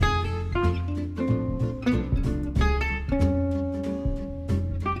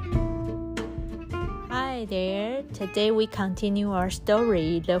today we continue our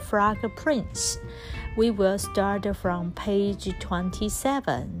story, The Frog Prince. We will start from page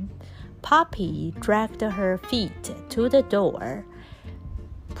 27. Poppy dragged her feet to the door,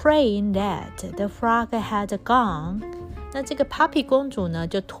 praying that the frog had gone. 那这个 Poppy 公主呢，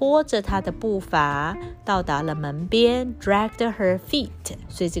就拖着她的步伐到达了门边 dragged her feet，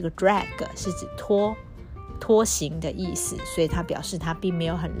 所以这个 drag 是指拖行的意思，所以她表示她并没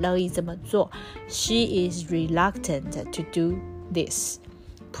有很乐意这么做。She is reluctant to do this.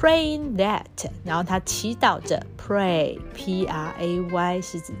 Praying that， 然后她祈祷着 pray P-R-A-Y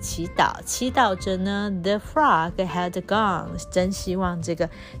是指祈祷着呢 the frog had gone， 真希望这个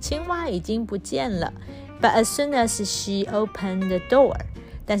青蛙已经不见了。But as soon as she opened the door，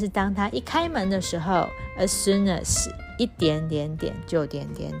 但是当她一开门的时候 as soon as 一点点点就点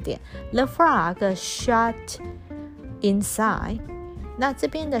点点 the frog shot inside。 那这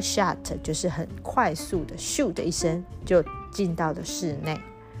边的 shot 就是很快速的咻的一声就进到了室内。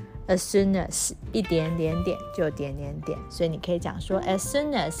As soon as 一点点点就点点点，所以你可以讲说 As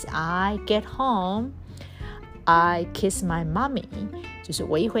soon as I get home I kiss my mommy， 就是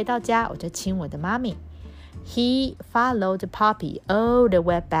我一回到家我就亲我的妈咪。He followed Poppy all the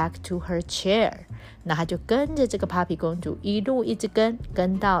way back to her chair， 那他就跟着这个 Poppy 公主一路一直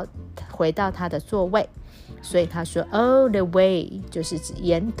跟到回到她的座位。所以他说 all the way 就是指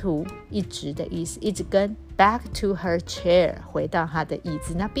沿途一直的意思，一直跟 back to her chair 回到她的椅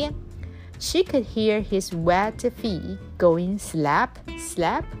子那边。She could hear his wet feet going slap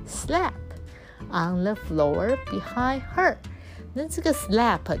slap slap on the floor behind her。 那这个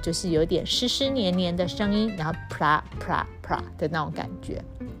slap 就是有点湿湿黏黏的声音，然后 pra pra pra 的那种感觉。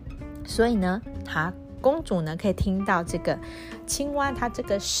所以呢公主呢可以听到这个青蛙它这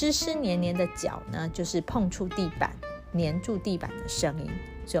个湿湿黏黏的脚呢就是碰触地板黏住地板的声音。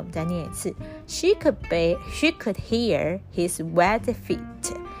所以我们再念一次 She could hear his wet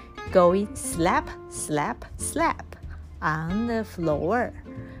feet going slap slap slap on the floor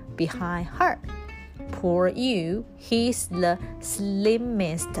behind her. Poor you, he's the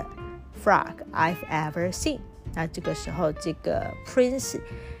slimmest frog I've ever seen. 那这个时候这个 Prince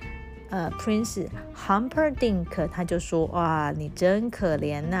Humperdinck 他就说哇你真可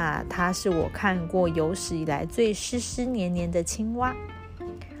怜啊，他是我看过有史以来最湿湿黏黏的青蛙。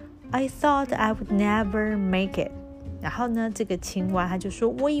I thought I would never make it。 然后呢这个青蛙他就说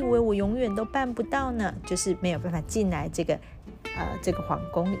我以为我永远都办不到呢，就是没有办法进来这个皇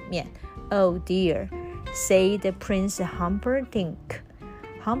宫里面。 Oh dear, said Prince Humperdinck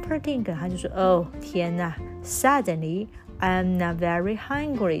他就说哦天哪 Suddenly I'm not very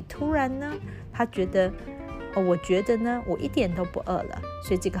hungry。 突然呢他觉得我觉得呢我一点都不饿了。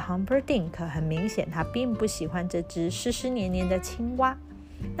所以这个 Humperdinck 很明显他并不喜欢这只湿湿黏黏的青蛙。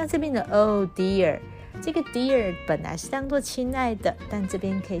那这边的 Oh dear， 这个 dear 本来是当作亲爱的，但这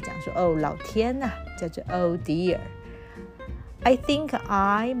边可以讲说哦老天哪，叫做 Oh dear。 I think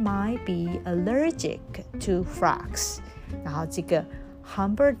I might be allergic to frogs。 然后这个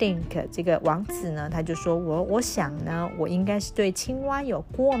Humperdinck 这个王子呢他就说我想呢我应该是对青蛙有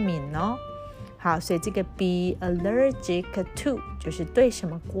过敏哦。好，所以这个 be allergic to 就是对什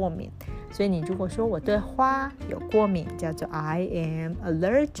么过敏。所以你如果说我对花有过敏叫做 I am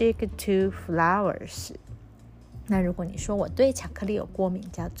allergic to flowers。 那如果你说我对巧克力有过敏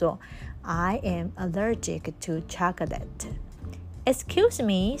叫做 I am allergic to chocolate。 Excuse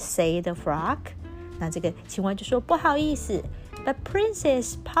me, said the frog。 那这个青蛙就说不好意思But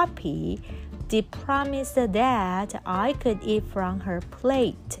Princess Poppy did promise that I could eat from her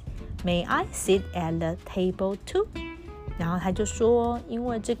plate. May I sit at the table too? 然后他就说因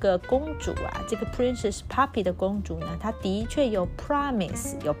为这个公主这个 Princess Poppy 的公主呢她的确有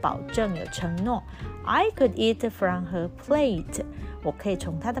promise 有保证有承诺 I could eat from her plate， 我可以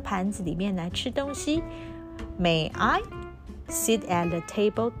从她的盘子里面来吃东西。 May I sit at the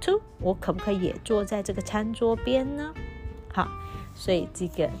table too？ 我可不可以也坐在这个餐桌边呢？好，所以这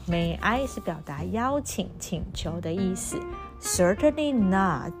个 May I 是表达邀请请求的意思。 Certainly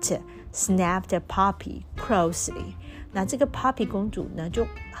not, snapped Poppy crossly。 那这个 Poppy 公主呢就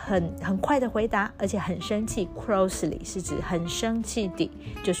很快的回答，而且很生气。 Crossly 是指很生气的，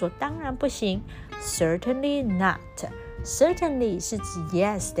就说当然不行。 Certainly not， Certainly 是指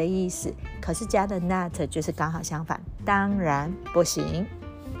yes 的意思，可是加的 not 就是刚好相反，当然不行。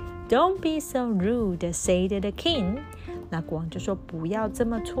 Don't be so rude, said the king。那国王就说不要这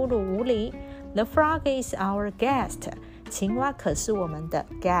么粗鲁无礼。 The frog is our guest， 青蛙可是我们的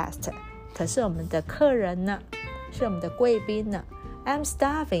guest， 可是我们的客人呢，是我们的贵宾呢。 I'm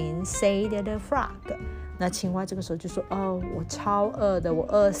starving, said the frog。 那青蛙这个时候就说我超饿的，我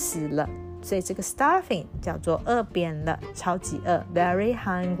饿死了。所以这个 starving 叫做饿扁了，超级饿 very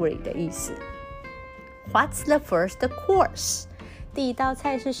hungry 的意思。 What's the first course？ 第一道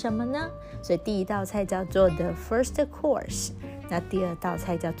菜是什么呢？所以第一道菜叫做 the first course， 那第二道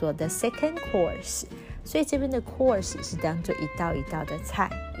菜叫做 the second course， 所以这边的 course 是当做一道一道的菜，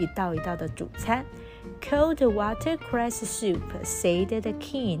一道一道的主餐。 Cold watercress soup, said the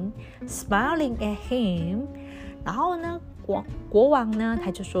king, smiling at him。 然后呢国王呢他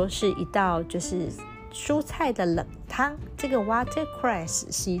就说是一道就是蔬菜的冷汤，这个 watercress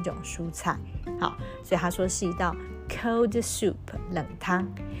是一种蔬菜，好，所以他说是一道 cold soup 冷汤。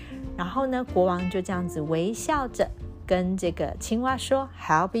然后呢国王就这样子微笑着跟这个青蛙说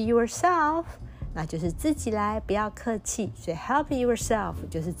help yourself， 那就是自己来不要客气，所以 help yourself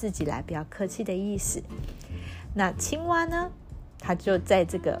就是自己来不要客气的意思。那青蛙呢他就在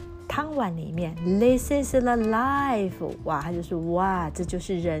这个汤碗里面 This is the life， 哇，他就说哇这就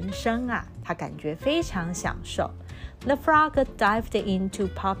是人生啊，他感觉非常享受。 The frog dived into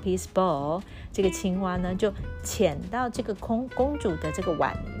Poppy's bowl， 这个青蛙呢就潜到这个公主的这个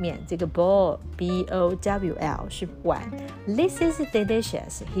碗里面，这个 bowl B-O-W-L 是碗。 This is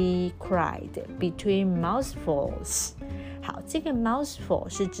delicious, he cried between mouthfuls。 好，这个 mouthful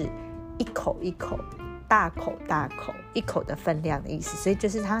是指一口一口，大口大口，一口的分量的意思，所以就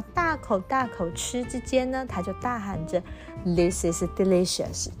是他大口大口吃之间呢，他就大喊着 This is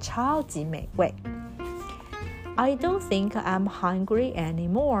delicious， 超级美味。 I don't think I'm hungry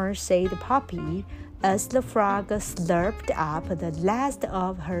anymore, said Poppy, as the frog slurped up the last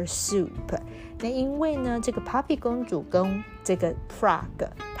of her soup。 那因为呢这个 Poppy 公主跟这个 frog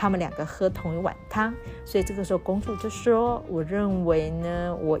他们两个喝同一碗汤，所以这个时候公主就说我认为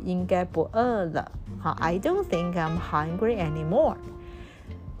呢我应该不饿了。好， I don't think I'm hungry anymore。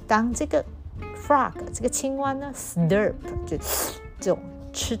 当这个 frog 这个青蛙呢 slurp 就这种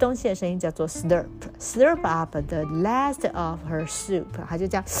吃东西的声音叫做 slurp up the last of her soup， 他就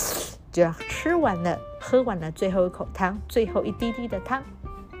这样就吃完了喝完了最后一口汤，最后一滴滴的汤，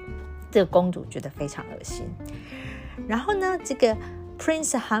这个公主觉得非常恶心。然后呢这个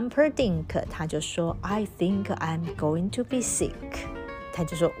Prince Humperdinck 他就说 I think I'm going to be sick， 他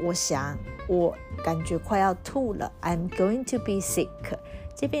就说我感觉快要吐了 I'm going to be sick。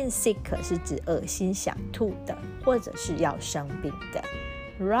 这边 sick 是指恶心想吐的，或者是要生病的。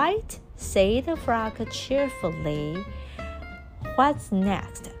 Right, said the frog cheerfully. What's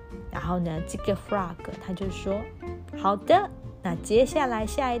next？ 然后呢这个 frog 他就说好的，那接下来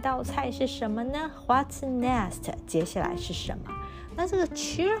下一道菜是什么呢？ What's next？ 接下来是什么？那这个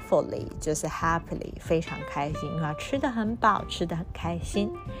cheerfully 就是 happily， 非常开心，因为吃得很饱，吃得很开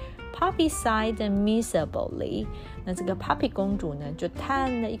心。 Poppy sighed miserably， 那这个 Poppy 公主呢就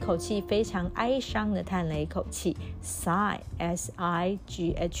叹了一口气，非常哀伤的叹了一口气。 Sigh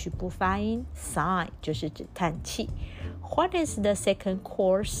S-I-G-H 不发音， sigh 就是指叹气。 What is the second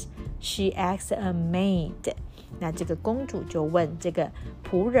course? She asked a maid。 那这个公主就问这个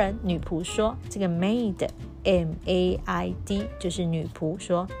仆人女仆说，这个 maid M-A-I-D 就是女仆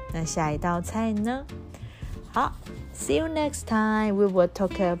说，那下一道菜呢？好， see you next time. We will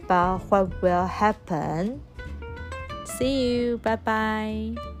talk about what will happen. See you. Bye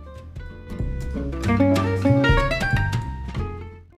bye.